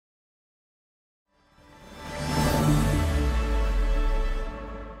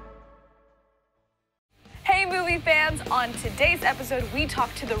movie fans. On today's episode, we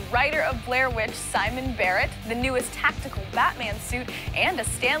talk to the writer of Blair Witch, Simon Barrett, the newest tactical Batman suit, and a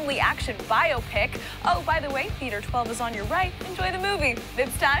Stan Lee action biopic. Oh, by the way, Theater 12 is on your right. Enjoy the movie.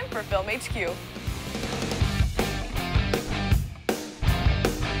 It's time for Film HQ.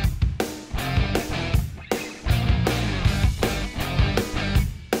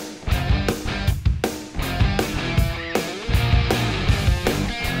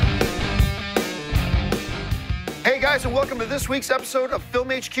 Hey guys, and welcome to this week's episode of Film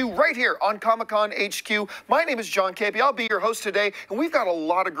HQ right here on Comic-Con HQ. My name is John Campea. I'll be your host today, and we've got a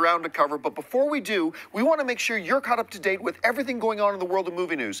lot of ground to cover. But before we do, we want to make sure you're caught up to date with everything going on in the world of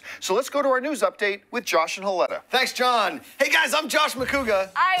movie news. So let's go to our news update with Josh and Haletta. Thanks, John. Hey guys, I'm Josh McCouga.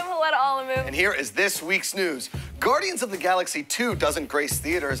 I am Haletta Alamu. And here is this week's news. Guardians of the Galaxy 2 doesn't grace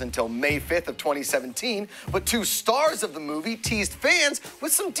theaters until May 5th of 2017, but two stars of the movie teased fans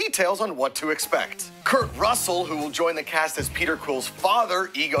with some details on what to expect. Kurt Russell, who will join the cast as Peter Quill's father,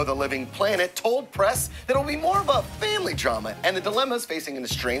 Ego the Living Planet, told press that it'll be more of a family drama and the dilemmas facing an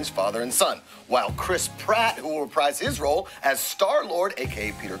estranged father and son, while Chris Pratt, who will reprise his role as Star-Lord,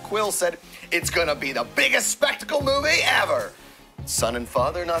 aka Peter Quill, said it's gonna be the biggest spectacle movie ever. Son and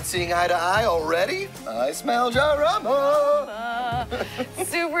father not seeing eye to eye already? I smell drama.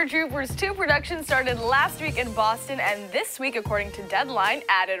 Super Troopers 2 production started last week in Boston, and this week, according to Deadline,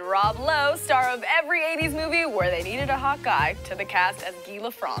 added Rob Lowe, star of every 80s movie where they needed a hot guy, to the cast as Guy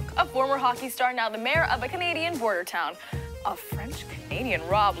Lafranc, a former hockey star now the mayor of a Canadian border town. A French-Canadian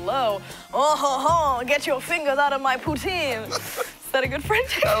Rob Lowe. Oh, ho, ho, get your fingers out of my poutine. Is that a good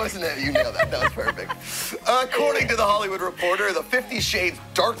French? That wasn't it. You nailed that. That was perfect. According to The Hollywood Reporter, the 50 Shades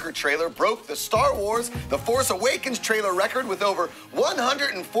Darker trailer broke the Star Wars The Force Awakens trailer record with over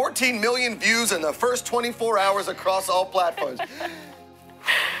 114 million views in the first 24 hours across all platforms.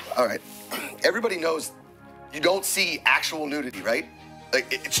 All right. Everybody knows you don't see actual nudity, right? Like,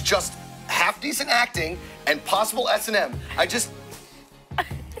 it's just half-decent acting and possible S&M.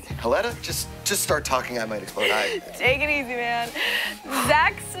 Haletta, just start talking, I might explode. Take it easy, man.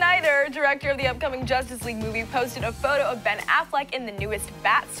 Zack Snyder, director of the upcoming Justice League movie, posted a photo of Ben Affleck in the newest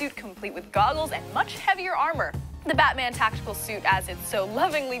bat suit, complete with goggles and much heavier armor. The Batman tactical suit, as it's so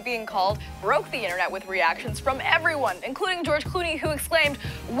lovingly being called, broke the internet with reactions from everyone, including George Clooney, who exclaimed,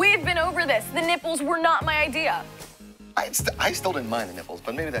 "We've been over this. The nipples were not my idea." I still didn't mind the nipples,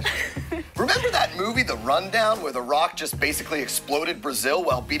 but maybe that's true. Remember that movie, The Rundown, where The Rock just basically exploded Brazil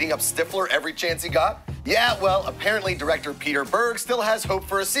while beating up Stifler every chance he got? Yeah, well, apparently director Peter Berg still has hope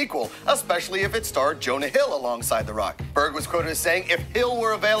for a sequel, especially if it starred Jonah Hill alongside The Rock. Berg was quoted as saying, "If Hill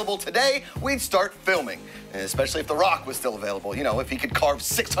were available today, we'd start filming." And especially if The Rock was still available, you know, if he could carve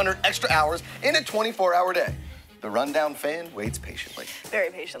 600 extra hours in a 24-hour day. The Rundown fan waits patiently. Very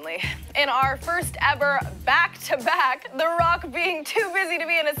patiently. In our first ever back-to-back, The Rock being too busy to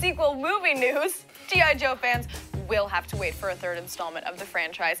be in a sequel movie news, G.I. Joe fans will have to wait for a third installment of the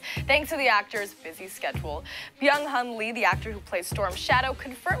franchise, thanks to the actor's busy schedule. Byung-Hun Lee, the actor who plays Storm Shadow,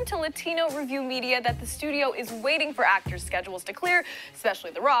 confirmed to Latino Review Media that the studio is waiting for actors' schedules to clear, especially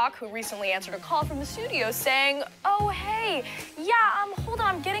The Rock, who recently answered a call from the studio saying, "Oh, hey, yeah, hold on,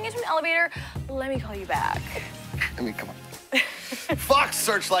 I'm getting into an elevator. Let me call you back." I mean, come on. Fox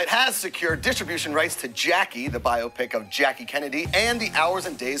Searchlight has secured distribution rights to Jackie, the biopic of Jackie Kennedy, and the hours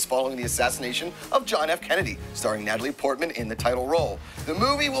and days following the assassination of John F. Kennedy, starring Natalie Portman in the title role. The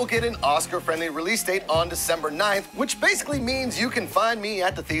movie will get an Oscar-friendly release date on December 9th, which basically means you can find me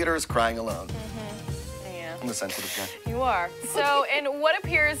at the theaters crying alone. I'm a sensitive guy. You are. So, in what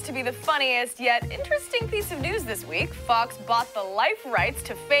appears to be the funniest yet interesting piece of news this week, Fox bought the life rights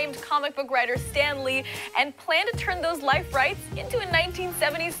to famed comic book writer Stan Lee and plan to turn those life rights into a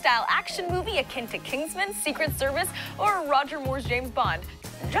 1970s-style action movie akin to Kingsman, Secret Service, or Roger Moore's James Bond.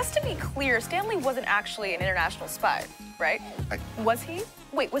 Just to be clear, Stan Lee wasn't actually an international spy, right? Was he?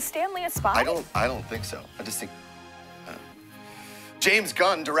 Wait, was Stan Lee a spy? I don't think so. I just think... James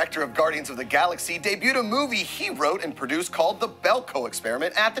Gunn, director of Guardians of the Galaxy, debuted a movie he wrote and produced called The Belko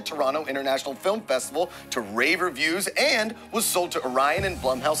Experiment at the Toronto International Film Festival to rave reviews and was sold to Orion and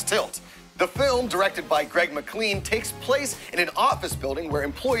Blumhouse Tilt. The film, directed by Greg McLean, takes place in an office building where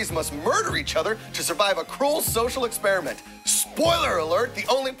employees must murder each other to survive a cruel social experiment. Spoiler alert, the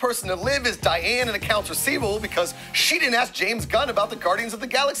only person to live is Diane in accounts receivable because she didn't ask James Gunn about the Guardians of the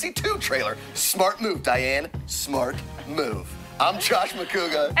Galaxy 2 trailer. Smart move, Diane. Smart move. I'm Josh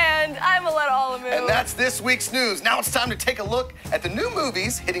McCouga. And I'm Haletta Alamu. And that's this week's news. Now it's time to take a look at the new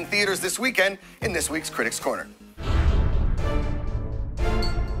movies hitting theaters this weekend in this week's Critics Corner.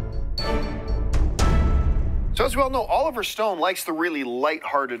 So as we all know, Oliver Stone likes the really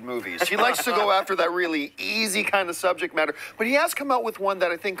light-hearted movies. He likes to go after that really easy kind of subject matter. But he has come out with one that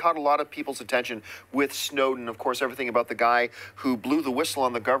I think caught a lot of people's attention with Snowden. Of course, everything about the guy who blew the whistle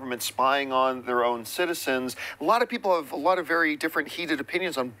on the government spying on their own citizens. A lot of people have a lot of very different heated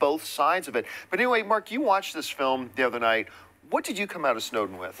opinions on both sides of it. But anyway, Mark, you watched this film the other night. What did you come out of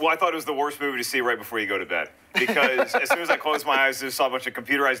Snowden with? Well, I thought it was the worst movie to see right before you go to bed. Because as soon as I closed my eyes, I just saw a bunch of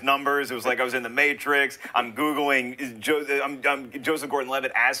computerized numbers. It was like I was in the Matrix. I'm Googling Joseph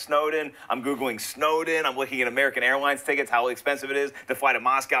Gordon-Levitt as Snowden. I'm Googling Snowden. I'm looking at American Airlines tickets, how expensive it is to fly to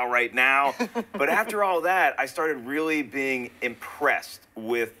Moscow right now. But after all that, I started really being impressed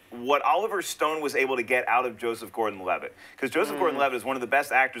with what Oliver Stone was able to get out of Joseph Gordon-Levitt. Because Joseph Gordon-Levitt is one of the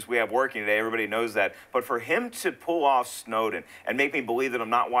best actors we have working today. Everybody knows that. But for him to pull off Snowden and make me believe that I'm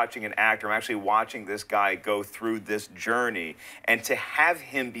not watching an actor, I'm actually watching this guy go through this journey, and to have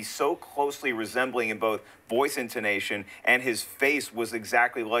him be so closely resembling in both voice intonation and his face was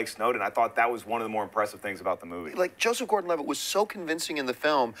exactly like Snowden, I thought that was one of the more impressive things about the movie. Like, Joseph Gordon-Levitt was so convincing in the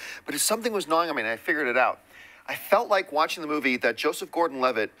film, but if something was gnawing on me, and I figured it out. I felt like watching the movie that Joseph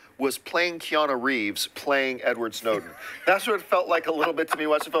Gordon-Levitt was playing Keanu Reeves playing Edward Snowden. That's what it felt like a little bit to me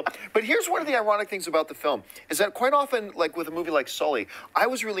watching the film. But here's one of the ironic things about the film, is that quite often, like with a movie like Sully, I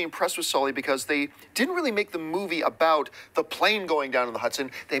was really impressed with Sully because they didn't really make the movie about the plane going down in the Hudson.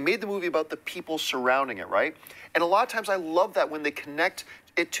 They made the movie about the people surrounding it, right? And a lot of times I love that when they connect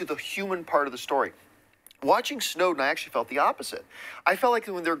it to the human part of the story. Watching Snowden, I actually felt the opposite. I felt like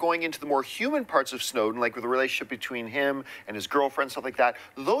when they're going into the more human parts of Snowden, like with the relationship between him and his girlfriend, stuff like that,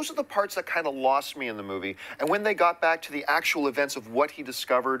 those are the parts that kind of lost me in the movie. And when they got back to the actual events of what he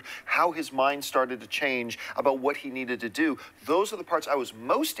discovered, how his mind started to change about what he needed to do, those are the parts I was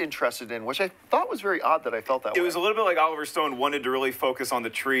most interested in, which I thought was very odd that I felt that way. It was a little bit like Oliver Stone wanted to really focus on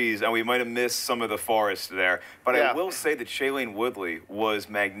the trees, and we might have missed some of the forest there. But I will say that Shailene Woodley was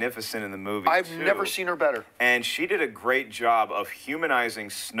magnificent in the movie, I've never seen her better. And she did a great job of humanizing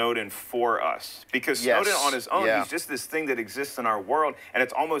Snowden for us. Because Snowden on his own, he's just this thing that exists in our world, and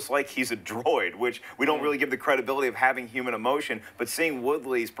it's almost like he's a droid, which we don't really give the credibility of having human emotion. But seeing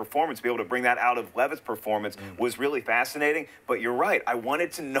Woodley's performance, be able to bring that out of Levitt's performance, was really fascinating. But you're right, I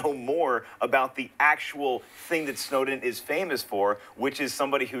wanted to know more about the actual thing that Snowden is famous for, which is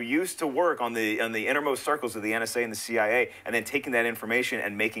somebody who used to work on the innermost circles of the NSA and the CIA, and then taking that information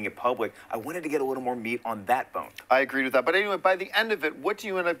and making it public. I wanted to get a little more meat on that bone. I agreed with that. But anyway, by the end of it, what do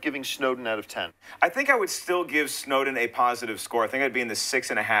you end up giving Snowden out of 10? I think I would still give Snowden a positive score. I think I'd be in the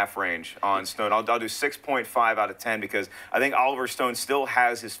 6.5 range on Snowden. I'll do 6.5 out of 10 because I think Oliver Stone still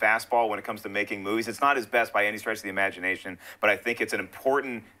has his fastball when it comes to making movies. It's not his best by any stretch of the imagination, but I think it's an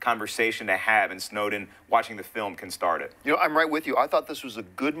important conversation to have, and Snowden, watching the film, can start it. You know, I'm right with you. I thought this was a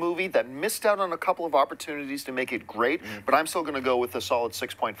good movie that missed out on a couple of opportunities to make it great, but I'm still going to go with a solid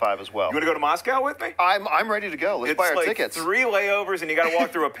 6.5 as well. You want to go to Moscow with me? I'm ready to go. Let's buy our tickets. 3 layovers and you got to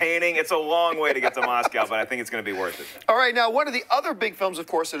walk through a painting. It's a long way to get to Moscow, but I think it's going to be worth it. All right, now one of the other big films, of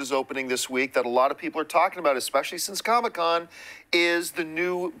course, that is opening this week that a lot of people are talking about, especially since Comic-Con, is the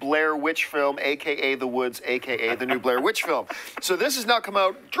new Blair Witch film, a.k.a. The Woods, a.k.a. the new Blair Witch film. So this has now come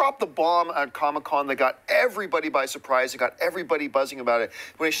out, dropped the bomb at Comic-Con. They got everybody by surprise. They got everybody buzzing about it.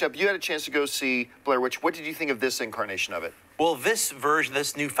 When you had a chance to go see Blair Witch, what did you think of this incarnation of it? Well, this version,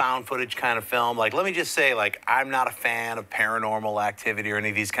 this new found footage kind of film, like, let me just say, like, I'm not a fan of Paranormal Activity or any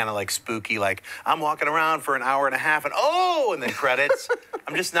of these kind of, like, spooky, like, I'm walking around for an hour and a half and, oh, and then credits.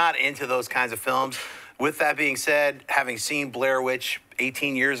 I'm just not into those kinds of films. With that being said, having seen Blair Witch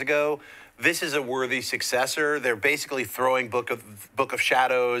 18 years ago, this is a worthy successor. They're basically throwing Book of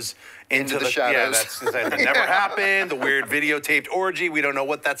Shadows into the shadows. Yeah, that never happened. The weird videotaped orgy. We don't know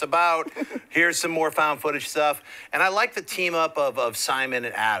what that's about. Here's some more found footage stuff. And I like the team up of Simon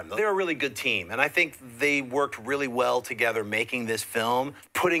and Adam. They're a really good team. And I think they worked really well together making this film,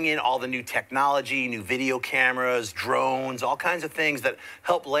 putting in all the new technology, new video cameras, drones, all kinds of things that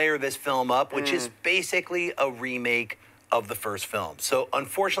help layer this film up, which is basically a remake of the first film. So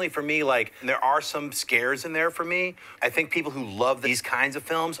unfortunately for me, like, there are some scares in there for me. I think people who love these kinds of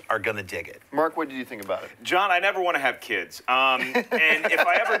films are gonna dig it. Mark, what did you think about it? John, I never want to have kids. And if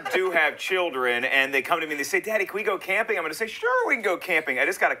I ever do have children and they come to me and they say, Daddy, can we go camping? I'm gonna say, sure, we can go camping. I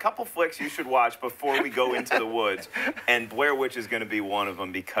just got a couple flicks you should watch before we go into the woods. And Blair Witch is gonna be one of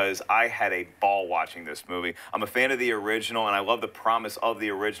them because I had a ball watching this movie. I'm a fan of the original and I love the promise of the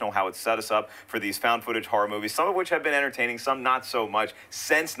original, how it set us up for these found footage horror movies, some of which have been entertaining, entertaining, some not so much,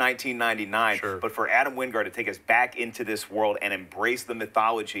 since 1999. Sure. But for Adam Wingard to take us back into this world and embrace the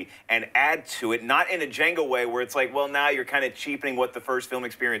mythology and add to it, not in a Jenga way where it's like, well, now you're kind of cheapening what the first film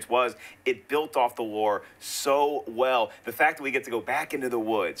experience was. It built off the lore so well. The fact that we get to go back into the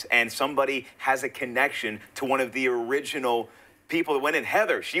woods and somebody has a connection to one of the original people that went in.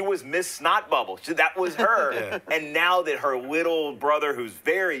 Heather, she was Miss Snotbubble. That was her. Yeah. And now that her little brother, who's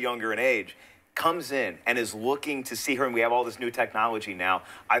very younger in age, comes in and is looking to see her, and we have all this new technology now,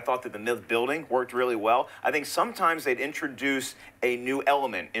 I thought that the myth building worked really well. I think sometimes they'd introduce a new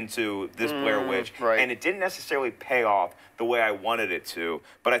element into this Blair Witch, right. and it didn't necessarily pay off the way I wanted it to.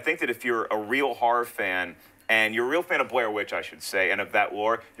 But I think that if you're a real horror fan, and you're a real fan of Blair Witch, I should say, and of that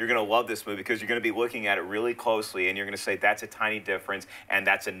lore, you're going to love this movie because you're going to be looking at it really closely, and you're going to say, that's a tiny difference, and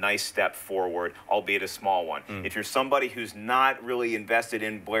that's a nice step forward, albeit a small one. If you're somebody who's not really invested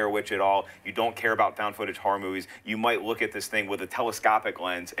in Blair Witch at all, you don't care about found footage horror movies, you might look at this thing with a telescopic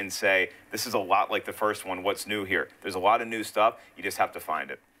lens and say, this is a lot like the first one, what's new here? There's a lot of new stuff, you just have to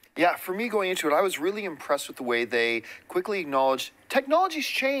find it. Yeah, for me going into it, I was really impressed with the way they quickly acknowledged technology's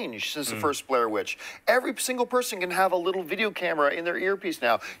changed since the first Blair Witch. Every single person can have a little video camera in their earpiece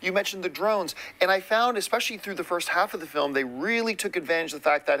now. You mentioned the drones, and I found, especially through the first half of the film, they really took advantage of the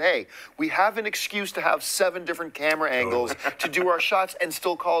fact that, hey, we have an excuse to have 7 different camera angles to do our shots and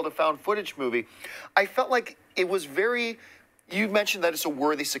still call it a found footage movie. I felt like it was very... You mentioned that it's a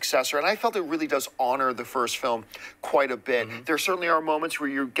worthy successor, and I felt it really does honor the first film quite a bit. There certainly are moments where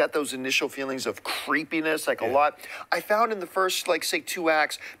you get those initial feelings of creepiness, like a lot. I found in the first, like, say, 2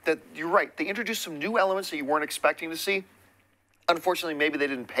 acts that you're right. They introduced some new elements that you weren't expecting to see. Unfortunately, maybe they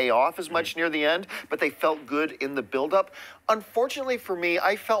didn't pay off as much near the end, but they felt good in the build-up. Unfortunately for me,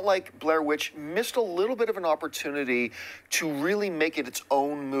 I felt like Blair Witch missed a little bit of an opportunity to really make it its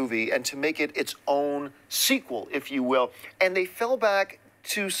own movie and to make it its own sequel, if you will. And they fell back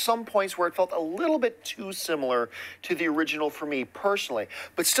to some points where it felt a little bit too similar to the original for me personally.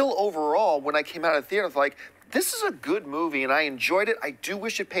 But still, overall, when I came out of the theater, I was like, this is a good movie, and I enjoyed it. I do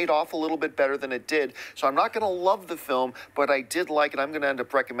wish it paid off a little bit better than it did. So I'm not going to love the film, but I did like it. I'm going to end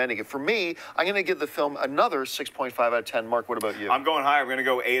up recommending it. For me, I'm going to give the film another 6.5 out of 10. Mark, what about you? I'm going higher. I'm going to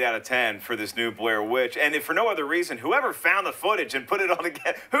go 8 out of 10 for this new Blair Witch. And if for no other reason, whoever found the footage and put it all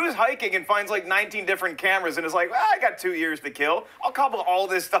together, who's hiking and finds like 19 different cameras and is like, well, I got 2 years to kill. I'll cobble all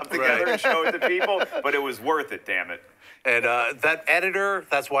this stuff together and show it to people. But it was worth it, damn it. And that editor,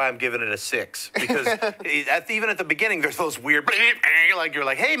 that's why I'm giving it a 6. Because even at the beginning, there's those weird, like you're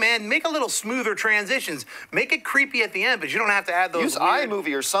like, hey man, make a little smoother transitions. Make it creepy at the end, but you don't have to add those Use weird...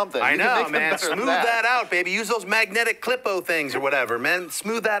 iMovie or something. I You can know, make them man. better than Smooth that out, baby. Use those magnetic Clippo things or whatever, man.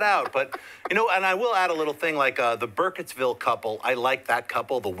 Smooth that out. But, you know, and I will add a little thing like the Burkittsville couple. I like that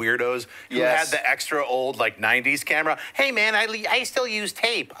couple, the weirdos who Yes. had the extra old, like, 90s camera. Hey, man, I still use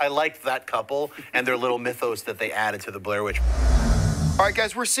tape. I liked that couple and their little mythos that they added to the Blair Witch. All right,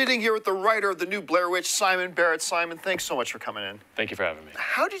 guys, we're sitting here with the writer of the new Blair Witch, Simon Barrett. Simon, thanks so much for coming in. Thank you for having me.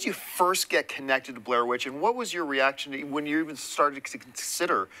 How did you first get connected to Blair Witch, and what was your reaction to when you even started to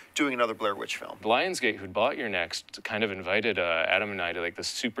consider doing another Blair Witch film? Lionsgate, who'd bought Your Next, kind of invited Adam and I to like this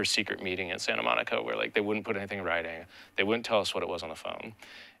super secret meeting in Santa Monica where like they wouldn't put anything in writing. They wouldn't tell us what it was on the phone.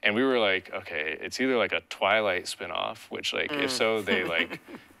 And we were like, okay, it's either like a Twilight spinoff, which like, if so, they like,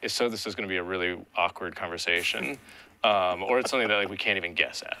 if so, this is going to be a really awkward conversation. Or it's something that like we can't even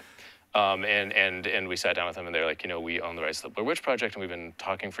guess at. And we sat down with them and they're like, you know, we own the rights to the Blair Witch Project and we've been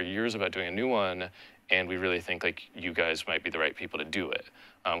talking for years about doing a new one and we really think like you guys might be the right people to do it.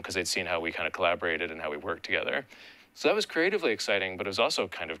 Because they'd seen how we kind of collaborated and how we worked together. So that was creatively exciting, but it was also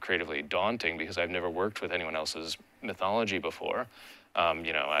kind of creatively daunting because I've never worked with anyone else's mythology before.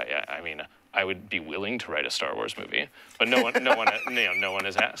 You know, I mean, I would be willing to write a Star Wars movie, but no one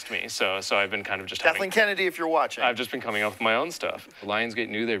has asked me. So I've been kind of just Kathleen Kennedy, if you're watching. I've just been coming up with my own stuff. Lionsgate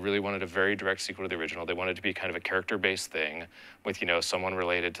knew they really wanted a very direct sequel to the original. They wanted it to be kind of a character-based thing with, you know, someone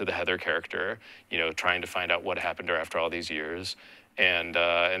related to the Heather character, you know, trying to find out what happened to her after all these years. And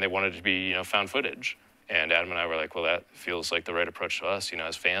they wanted it to be, you know, found footage. And Adam and I were like, well, that feels like the right approach to us. You know,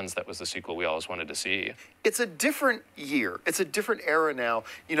 as fans, that was the sequel we always wanted to see. It's a different year. It's a different era now.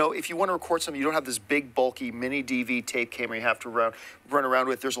 You know, if you want to record something, you don't have this big, bulky mini DV tape camera you have to run around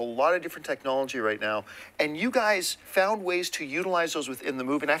with. There's a lot of different technology right now. And you guys found ways to utilize those within the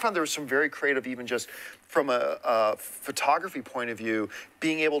movie. And I found there was some very creative, even just from a photography point of view,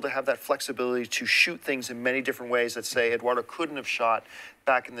 being able to have that flexibility to shoot things in many different ways that, say, Eduardo couldn't have shot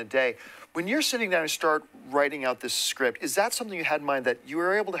back in the day. When you're sitting down and start writing out this script, is that something you had in mind, that you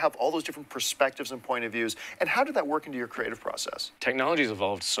were able to have all those different perspectives and point of views? And how did that work into your creative process? Technology's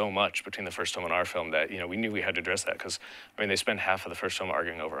evolved so much between the first film and our film that, we knew we had to address that, because, they spend half of the first film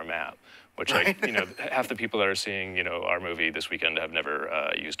arguing over a map, which, right. Half the people that are seeing, our movie this weekend have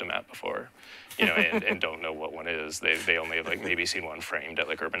never used a map before, and don't know what one is. They only have, maybe seen one framed at,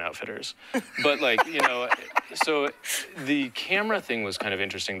 Urban Outfitters. But, so the camera thing was kind of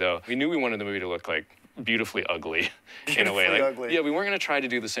interesting, though. We knew we wanted the movie to look, beautifully ugly in a way. Ugly. Yeah, we weren't going to try to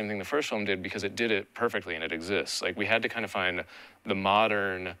do the same thing the first film did, because it did it perfectly and it exists. We had to kind of find the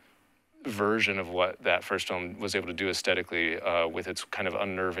modern version of what that first film was able to do aesthetically, with its kind of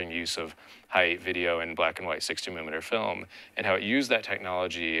unnerving use of high video and black and white 60mm film, and how it used that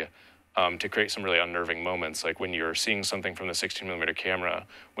technology to create some really unnerving moments, like when you're seeing something from the 16mm camera,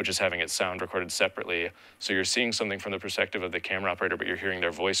 which is having its sound recorded separately. So you're seeing something from the perspective of the camera operator, but you're hearing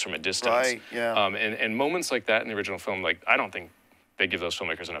their voice from a distance. Right, yeah. And moments like that in the original film, I don't think they give those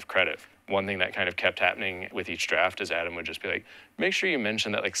filmmakers enough credit. One thing that kind of kept happening with each draft is Adam would just be like, make sure you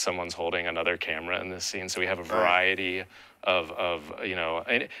mention that someone's holding another camera in this scene, so we have a variety of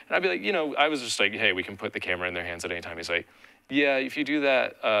and I'd be like, I was just like, hey, we can put the camera in their hands at any time. He's like, yeah, if you do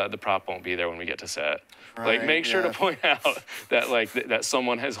that, the prop won't be there when we get to set. Right, make sure to point out that that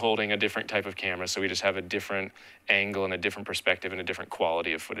someone is holding a different type of camera, so we just have a different angle and a different perspective and a different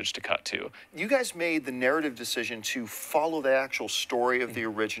quality of footage to cut to. You guys made the narrative decision to follow the actual story of the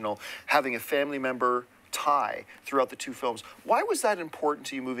original, having a family member tie throughout the two films. Why was that important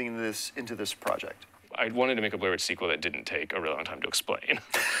to you moving into this project? I wanted to make a Blair Witch sequel that didn't take a really long time to explain.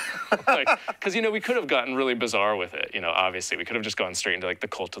 Because, we could have gotten really bizarre with it, obviously. We could have just gone straight into, the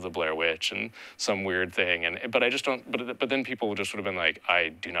cult of the Blair Witch and some weird thing. But I just don't, but then people just would have been like, I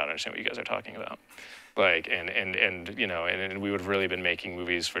do not understand what you guys are talking about. And we would have really been making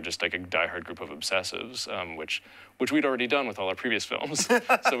movies for just a diehard group of obsessives, which we'd already done with all our previous films.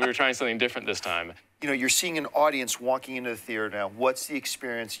 So we were trying something different this time. You're seeing an audience walking into the theater now. What's the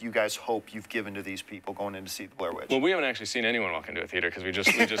experience you guys hope you've given to these people going in to see the Blair Witch? Well, we haven't actually seen anyone walk into a theater, because we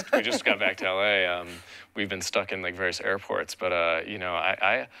just got back to LA. We've been stuck in various airports, but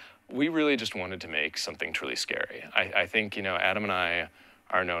we really just wanted to make something truly scary. I think Adam and I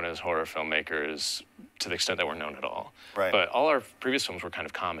are known as horror filmmakers to the extent that we're known at all. Right. But all our previous films were kind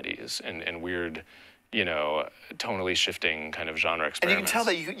of comedies and weird, tonally shifting kind of genre experiments. And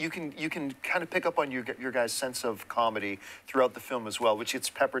you can tell that you can kind of pick up on your guys' sense of comedy throughout the film as well, which gets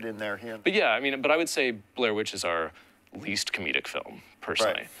peppered in there here. But yeah, but I would say Blair Witch is our least comedic film,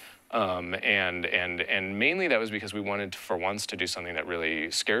 personally. Right. And mainly that was because we wanted, for once, to do something that really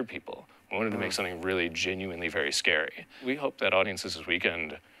scared people. We wanted to make something really genuinely very scary. We hope that audiences this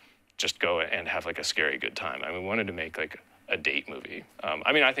weekend just go and have a scary good time. We wanted to make a date movie.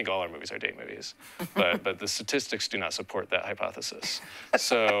 I think all our movies are date movies, but the statistics do not support that hypothesis.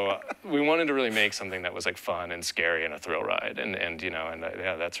 So we wanted to really make something that was fun and scary and a thrill ride.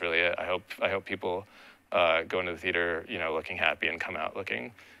 Yeah, that's really it. I hope people go into the theater, looking happy and come out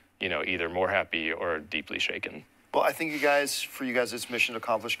looking, either more happy or deeply shaken. Well, I think for you guys, it's mission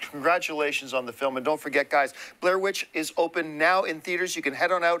accomplished. Congratulations on the film. And don't forget, guys, Blair Witch is open now in theaters. You can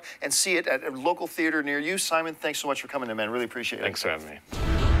head on out and see it at a local theater near you. Simon, thanks so much for coming in, man. Really appreciate it. Thanks for having me.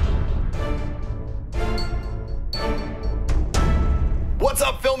 What's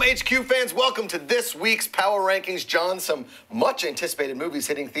up, Film HQ fans? Welcome to this week's Power Rankings. John, some much anticipated movies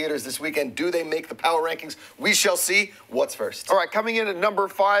hitting theaters this weekend. Do they make the Power Rankings? We shall see. What's first? All right, coming in at number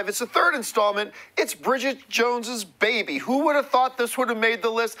 5, it's the third installment. It's Bridget Jones's Baby. Who would have thought this would have made the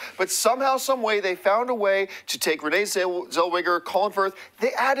list? But somehow, some way, they found a way to take Renee Zellweger, Colin Firth.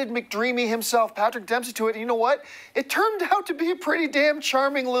 They added McDreamy himself, Patrick Dempsey, to it. And you know what? It turned out to be a pretty damn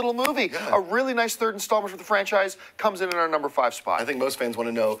charming little movie. Yeah. A really nice third installment for the franchise comes in at our number 5 spot. I think most fans want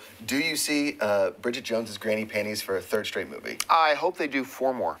to know, do you see Bridget Jones's Granny Panties for a third straight movie? I hope they do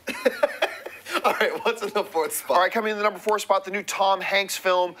 4 more. All right, what's in the 4th spot? All right, coming in the number 4 spot, the new Tom Hanks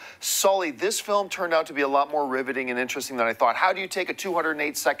film, Sully. This film turned out to be a lot more riveting and interesting than I thought. How do you take a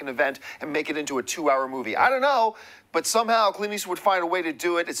 208-second event and make it into a 2-hour movie? I don't know. But somehow Clint Eastwood would find a way to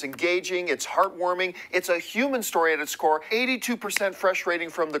do it. It's engaging, it's heartwarming, it's a human story at its core. 82% fresh rating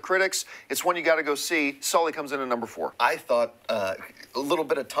from the critics. It's one you got to go see. Sully comes in at number 4. I thought a little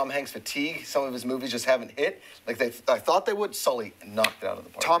bit of Tom Hanks fatigue. Some of his movies just haven't hit. I thought they would. Sully knocked it out of the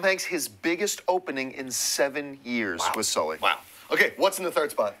park. Tom Hanks, his biggest opening in 7 years was Sully. Wow. Okay, what's in the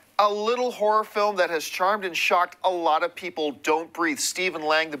 3rd spot? A little horror film that has charmed and shocked a lot of people. Don't Breathe. Stephen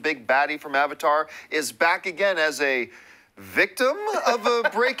Lang, the big baddie from Avatar, is back again as a victim of a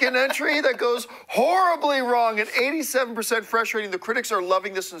break-in entry that goes horribly wrong. At 87% fresh rating, the critics are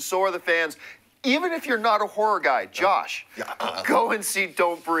loving this and so are the fans. Even if you're not a horror guy, Josh, go and see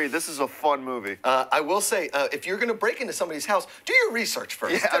Don't Breathe. This is a fun movie. I will say, if you're going to break into somebody's house, do your research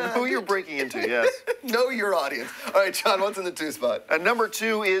first. Yeah, know who you're breaking into, yes. Know your audience. All right, John, what's in the 2 spot? Number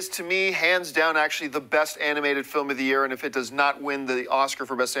 2 is, to me, hands down, actually the best animated film of the year. And if it does not win the Oscar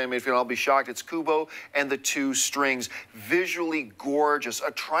for Best Animated Film, I'll be shocked. It's Kubo and the Two Strings. Visually gorgeous.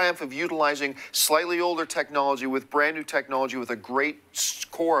 A triumph of utilizing slightly older technology with brand new technology with a great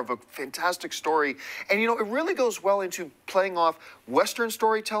core of a fantastic story. And, you know, it really goes well into playing off Western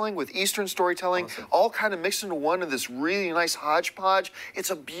storytelling with Eastern storytelling, all kind of mixed into one in this really nice hodgepodge. It's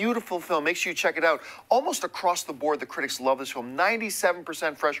a beautiful film. Make sure you check it out. Almost across the board, the critics love this film.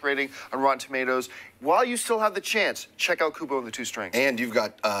 97% fresh rating on Rotten Tomatoes. While you still have the chance, check out Kubo and the Two Strings. And you've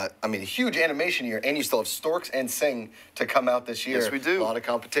got, a huge animation year, and you still have Storks and Sing to come out this year. Yes, we do. A lot of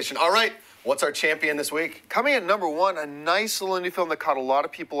competition. All right. What's our champion this week? Coming in number 1, a nice little indie film that caught a lot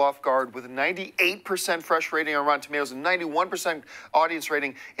of people off guard with a 98% fresh rating on Rotten Tomatoes and 91% audience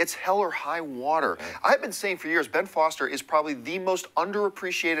rating. It's Hell or High Water. I've been saying for years, Ben Foster is probably the most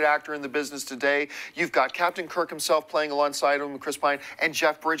underappreciated actor in the business today. You've got Captain Kirk himself playing alongside him, Chris Pine, and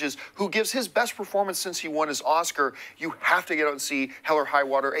Jeff Bridges, who gives his best performance since he won his Oscar. You have to get out and see Hell or High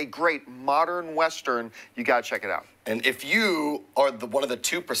Water, a great modern Western. You got to check it out. And if you are one of the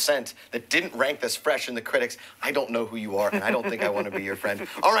 2% that didn't rank this fresh in the critics, I don't know who you are, and I don't think I want to be your friend.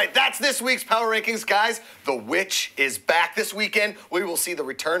 All right, that's this week's Power Rankings, guys. The Witch is back this weekend. We will see the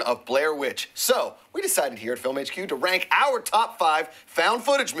return of Blair Witch. So we decided here at Film HQ to rank our top 5 found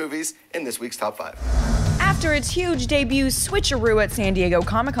footage movies in this week's top 5. After its huge debut switcheroo at San Diego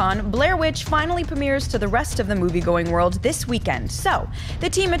Comic-Con, Blair Witch finally premieres to the rest of the movie-going world this weekend. So, the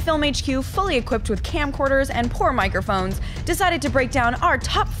team at Film HQ, fully equipped with camcorders and poor microphones, decided to break down our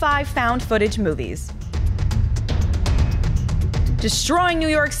top 5 found footage movies. Destroying New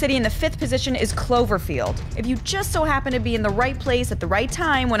York City in the 5th position is Cloverfield. If you just so happen to be in the right place at the right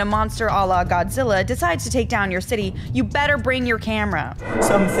time when a monster a la Godzilla decides to take down your city, you better bring your camera.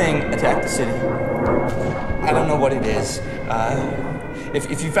 Something attacked the city. I don't know what it is.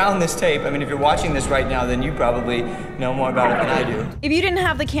 If you found this tape, if you're watching this right now, then you probably know more about it than I do. If you didn't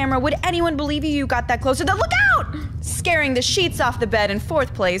have the camera, would anyone believe you got that closer? Then look out! Scaring the sheets off the bed in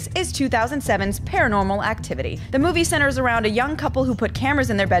 4th place is 2007's Paranormal Activity. The movie centers around a young couple who put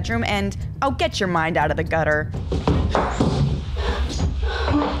cameras in their bedroom and, oh, get your mind out of the gutter.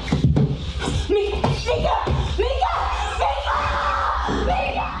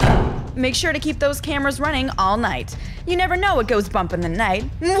 Make sure to keep those cameras running all night. You never know what goes bump in the night.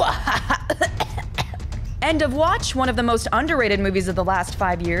 End of Watch, one of the most underrated movies of the last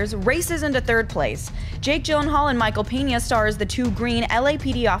 5 years, races into 3rd place. Jake Gyllenhaal and Michael Pena star as the 2 green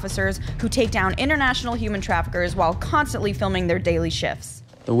LAPD officers who take down international human traffickers while constantly filming their daily shifts.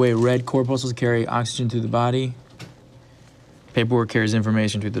 The way red corpuscles carry oxygen through the body, paperwork carries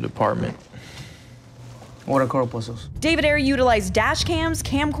information through the department. What are corpuscles? David Ayer utilized dash cams,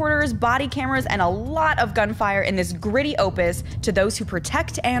 camcorders, body cameras, and a lot of gunfire in this gritty opus to those who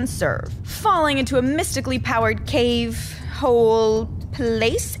protect and serve. Falling into a mystically powered cave, hole,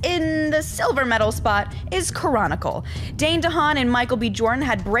 place in the silver medal spot is Chronicle. Dane DeHaan and Michael B. Jordan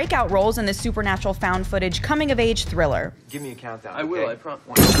had breakout roles in the supernatural found footage coming-of-age thriller. Give me a countdown. I will, I promise.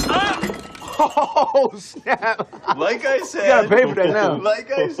 Oh, snap. Like I said. You gotta pay for that now. Like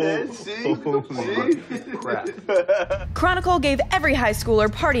I said, see? Crap. Chronicle gave every high schooler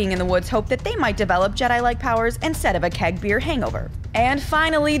partying in the woods hope that they might develop Jedi-like powers instead of a keg beer hangover. And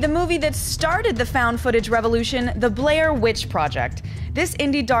finally, the movie that started the found footage revolution, The Blair Witch Project. This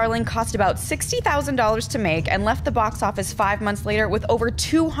indie darling cost about $60,000 to make and left the box office 5 months later with over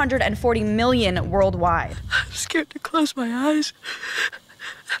 $240 million worldwide. I'm scared to close my eyes.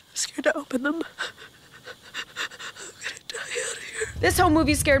 I'm scared to open them. I'm gonna die out of here. This home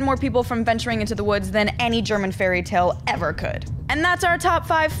movie scared more people from venturing into the woods than any German fairy tale ever could. And that's our top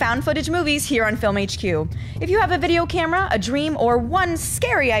 5 found footage movies here on Film HQ. If you have a video camera, a dream, or one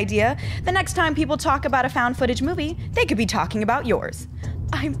scary idea, the next time people talk about a found footage movie, they could be talking about yours.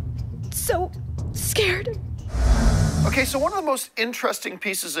 I'm so scared. Okay, so one of the most interesting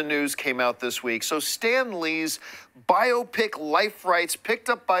pieces of news came out this week. So Stan Lee's biopic Life Rights picked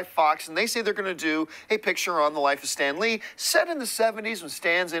up by Fox, and they say they're going to do a picture on the life of Stan Lee, set in the 70s when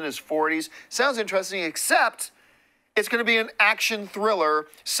Stan's in his 40s. Sounds interesting, except it's going to be an action thriller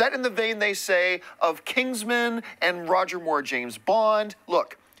set in the vein, they say, of Kingsman and Roger Moore, James Bond.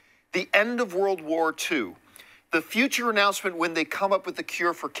 Look, the end of World War II. the future announcement when they come up with the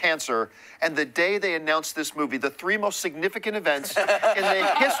cure for cancer, and the day they announce this movie, the three most significant events in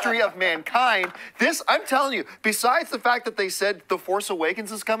the history of mankind. This, I'm telling you, besides the fact that they said The Force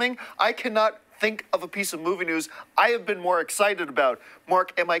Awakens is coming, I cannot think of a piece of movie news I have been more excited about.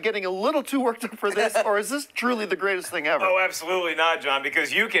 Mark, am I getting a little too worked up for this, or is this truly the greatest thing ever? Oh, absolutely not, John,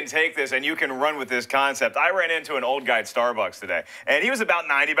 because you can take this and you can run with this concept. I ran into an old guy at Starbucks today, and he was about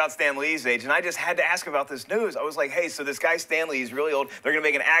 90, about Stan Lee's age, and I just had to ask him about this news. I was like, hey, so this guy Stan Lee, he's really old. They're going to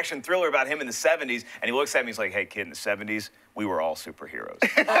make an action thriller about him in the 70s, and he looks at me, he's like, hey, kid, in the 70s, we were all superheroes.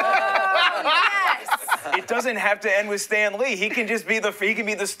 Yes. It doesn't have to end with Stan Lee. He can just be the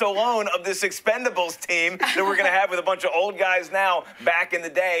Stallone of this Expendables team that we're going to have with a bunch of old guys now back in the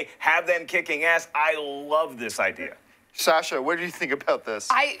day, have them kicking ass. I love this idea. Sasha, what do you think about this?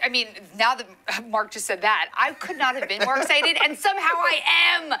 I mean, now that Mark just said that, I could not have been more excited, and somehow I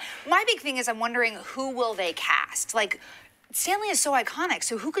am. My big thing is I'm wondering, who will they cast? Like, Stan Lee is so iconic,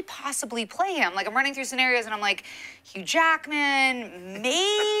 so who could possibly play him? Like, I'm running through scenarios, and I'm like, Hugh Jackman,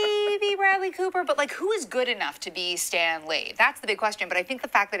 maybe Bradley Cooper, but, like, who is good enough to be Stan Lee? That's the big question, but I think the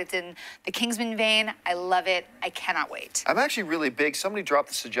fact that it's in the Kingsman vein, I love it. I cannot wait. I'm actually really big. Somebody dropped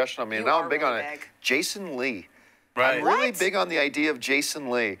the suggestion on me, and now I'm big on it. Jason Lee. Right. I'm really big on the idea of Jason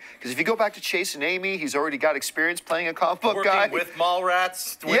Lee. Because if you go back to Chase and Amy, he's already got experience playing a comic book guy. Working with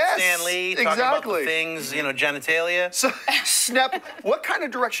Mallrats, with Yes, Stan Lee, talking exactly. about the things, you know, genitalia. So, Snap, what kind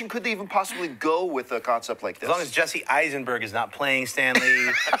of direction could they even possibly go with a concept like this? As long as Jesse Eisenberg is not playing Stan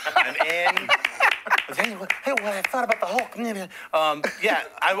Lee, I'm in. Hey, what I thought about the Hulk. Yeah,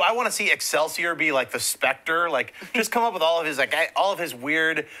 I want to see Excelsior be like the Spectre. Like, just come up with all of his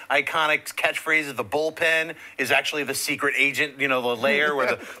weird, iconic catchphrases. The bullpen is actually the secret agent, you know, the lair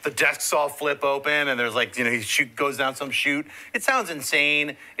where the desks all flip open and there's like, you know, he goes down some chute. It sounds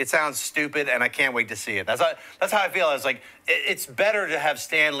insane. It sounds stupid, and I can't wait to see it. That's how I feel. I was like, it's better to have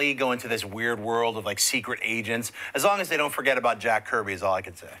Stan Lee go into this weird world of like secret agents, as long as they don't forget about Jack Kirby is all I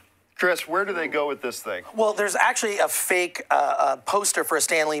can say. Chris, where do they go with this thing? Well, there's actually a fake poster for a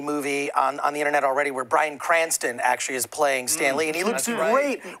Stan Lee movie on the internet already where Bryan Cranston actually is playing Stan Lee, and he looks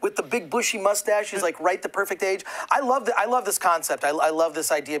great with the big bushy mustache. He's like right the perfect age. I love this concept. I love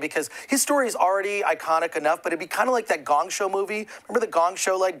this idea because his story is already iconic enough, but it'd be kind of like that Gong Show movie. Remember the Gong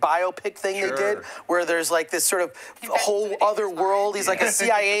Show like biopic thing they did, where there's like this sort of whole other world. He's like a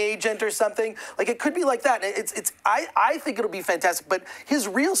CIA agent or something. Like it could be like that. I think it'll be fantastic. But his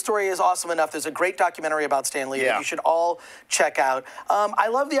real story is awesome enough. There's a great documentary about Stan Lee that you should all check out. I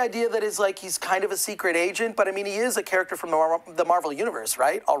love the idea that he's kind of a secret agent, but I mean, he is a character from the Marvel Universe,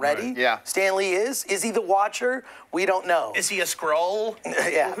 right? Already? Right. Yeah. Stan Lee is? Is he the Watcher? We don't know. Is he a Skrull?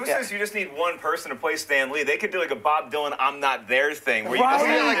 Well, who says you just need one person to play Stan Lee? They could do like a Bob Dylan I'm Not There thing where you just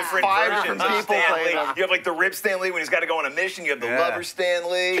have like different 5 versions different of people Stan playing Lee. them. You have like the Rip Stan Lee when he's got to go on a mission. You have the lover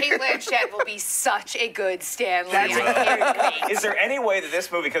Stan Lee. Kate Blanchett will be such a good Stan Lee. I can't wait. Is there any way that this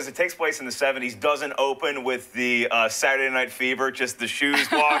movie, because it takes place in the 70s, doesn't open with the Saturday Night Fever, just the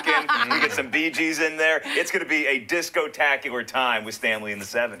shoes walking? We get some Bee Gees in there. It's going to be a disco-tacular time with Stan Lee in the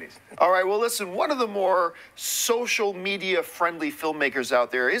 70s. All right, well, listen, one of the more social media-friendly filmmakers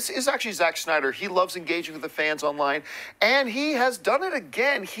out there is actually Zack Snyder. He loves engaging with the fans online, and he has done it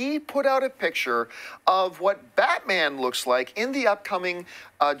again. He put out a picture of what Batman looks like in the upcoming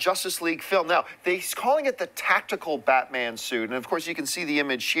Justice League film. Now, he's calling it the tactical Batman suit, and of course you can see the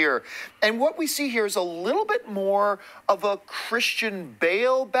image here. And what we see here is a little bit more of a Christian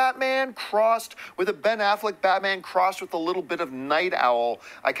Bale Batman crossed with a Ben Affleck Batman crossed with a little bit of Night Owl.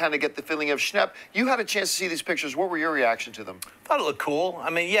 I kind of get the feeling of Schnepp. You had a chance to see these pictures. What were your reaction to them? Thought it looked cool.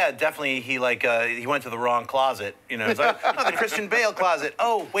 I mean, yeah, definitely he went to the wrong closet. You know, it's like, oh, the Christian Bale closet.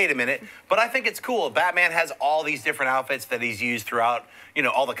 Oh, wait a minute. But I think it's cool. Batman has all these different outfits that he's used throughout, you know,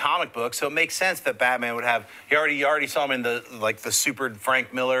 all the comic books. So it makes sense that Batman would have. You already saw him in the super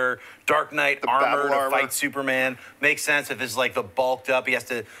Frank Miller Dark Knight armor to fight Superman. Makes sense if it's like the bulked up. He has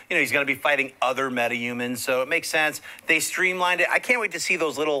to, you know, he's going to be fighting other metahumans. So it makes sense. They streamlined it. I can't wait to see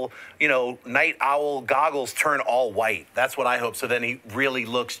those little, you know, Night Owl goggles turn all white. That's what I hope. So then he really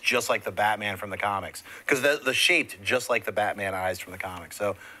looks just like the Batman from the comics, because the shaped just like the Batman eyes from the comics.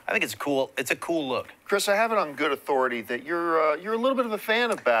 So I think it's cool. It's a cool look. Chris, I have it on good authority that you're a little bit of a fan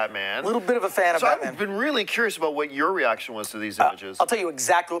of Batman. A little bit of a fan of Batman. I've been really curious about what your reaction was to these images. I'll tell you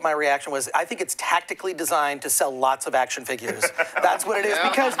exactly what my reaction reaction was, I think it's tactically designed to sell lots of action figures. That's what it is.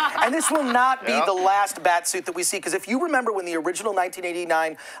 Because, and this will not be the last bat suit that we see. Because if you remember when the original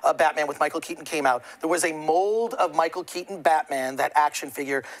 1989 Batman with Michael Keaton came out, there was a mold of Michael Keaton Batman, that action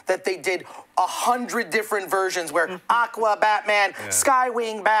figure, that they did 100 different versions where Aqua Batman,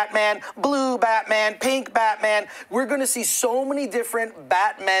 Skywing Batman, Blue Batman, Pink Batman. We're going to see so many different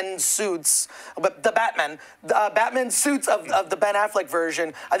Batman suits, but the Batman suits of the Ben Affleck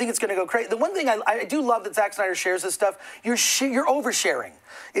version. I think it's going to go crazy. The one thing I do love that Zack Snyder shares this stuff, you're oversharing.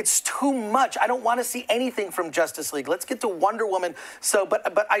 It's too much. I don't want to see anything from Justice League. Let's get to Wonder Woman. So,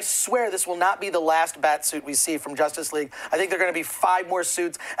 but I swear this will not be the last bat suit we see from Justice League. I think there are going to be 5 more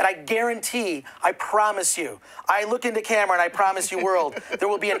suits, and I guarantee, I promise you, I look into camera and I promise you, world, there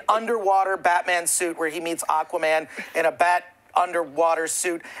will be an underwater Batman suit where he meets Aquaman in a bat underwater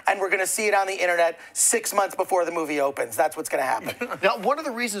suit, and we're going to see it on the internet 6 months before the movie opens. That's what's going to happen. Now, one of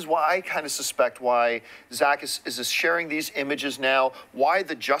the reasons why I kind of suspect why Zach is sharing these images now, why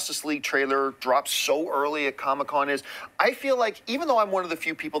the Justice League trailer dropped so early at Comic-Con is, I feel like, even though I'm one of the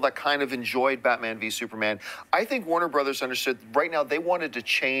few people that kind of enjoyed Batman v Superman, I think Warner Brothers understood right now they wanted to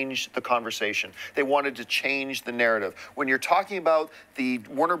change the conversation. They wanted to change the narrative. When you're talking about the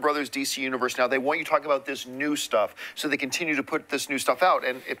Warner Brothers DC universe now, they want you talking about this new stuff, so they continue to put this new stuff out,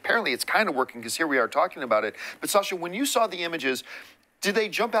 and apparently it's kind of working because here we are talking about it. But Sasha, when you saw the images, did they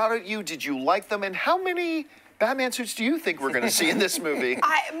jump out at you? Did you like them? And how many Batman suits do you think we're going to see in this movie?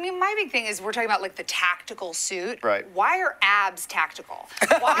 I mean, my big thing is we're talking about like the tactical suit. Right. Why are abs tactical?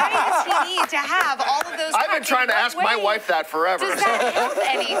 Why does he need to have all of those? I've been trying to ask my wife that forever. Does that help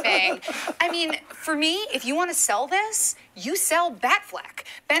anything? I mean, for me, if you want to sell this, you sell Batfleck.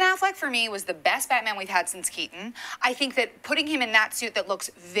 Ben Affleck, for me, was the best Batman we've had since Keaton. I think that putting him in that suit that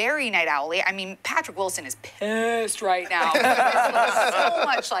looks very Night Owl-y, I mean, Patrick Wilson is pissed right now. This looks so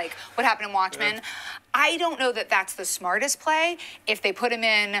much like what happened in Watchmen. Yeah. I don't know that that's the smartest play. If they put him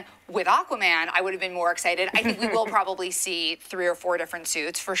in with Aquaman, I would have been more excited. I think we will probably see 3 or 4 different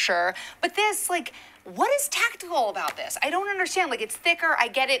suits for sure. But this, like, what is tactical about this? I don't understand. Like, it's thicker. I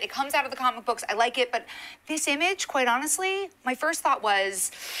get it. It comes out of the comic books. I like it. But this image, quite honestly, my first thought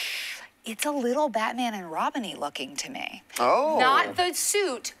was, it's a little Batman and Robin-y looking to me. Oh. Not the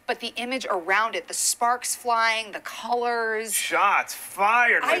suit, but the image around it. The sparks flying, the colors. Shots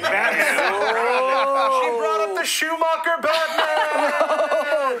fired by Batman. She brought up the Schumacher Batman.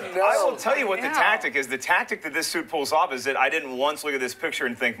 Oh, no. I will tell you what the tactic is. The tactic that this suit pulls off is that I didn't once look at this picture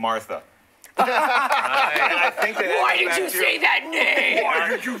and think Martha. I think that Why did you say that name? Why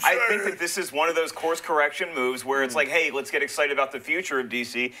did you say I think that this is one of those course correction moves where it's like, hey, let's get excited about the future of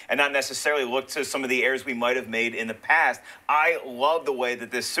DC and not necessarily look to some of the errors we might have made in the past. I love the way that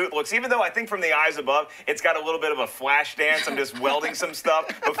this suit looks, even though I think from the eyes above, it's got a little bit of a flash dance. I'm just welding some stuff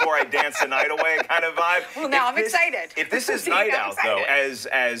before I dance the night away kind of vibe. Well, now I'm excited. If this is Night Owl, though,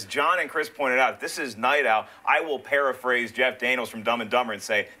 as John and Chris pointed out, if this is Night Owl, I will paraphrase Jeff Daniels from Dumb and Dumber and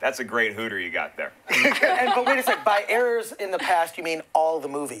say, that's a great hooter you got there. But wait a sec, by errors in the past, you mean all the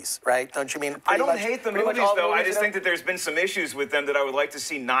movies, right? Don't you mean I don't hate the movies, though. I just think that there's been some issues with them that I would like to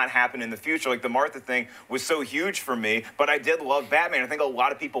see not happen in the future. Like the Martha thing was so huge for me, but I did love Batman. I think a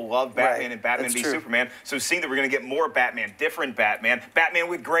lot of people love Batman and Batman v Superman. So seeing that we're going to get more Batman, different Batman, Batman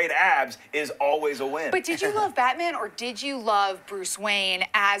with great abs is always a win. But did you love Batman or did you love Bruce Wayne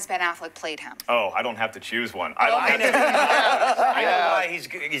as Ben Affleck played him? Oh, I don't have to choose one. I don't have to. I know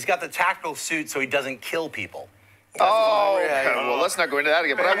why he's got the tactical suit so he doesn't kill people. Oh, okay. Well, let's not go into that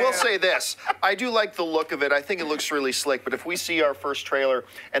again. But I will say this. I do like the look of it. I think it looks really slick. But if we see our first trailer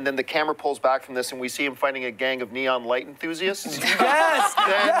and then the camera pulls back from this and we see him fighting a gang of neon light enthusiasts,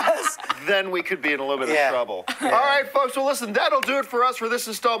 then we could be in a little bit of trouble. All right, folks. Well, listen, that'll do it for us for this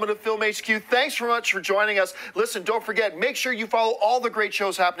installment of Film HQ. Thanks very much for joining us. Listen, don't forget, make sure you follow all the great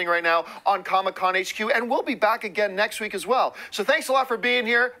shows happening right now on Comic-Con HQ. And we'll be back again next week as well. So thanks a lot for being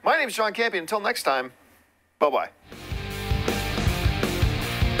here. My name is John Campea. Until next time, bye-bye.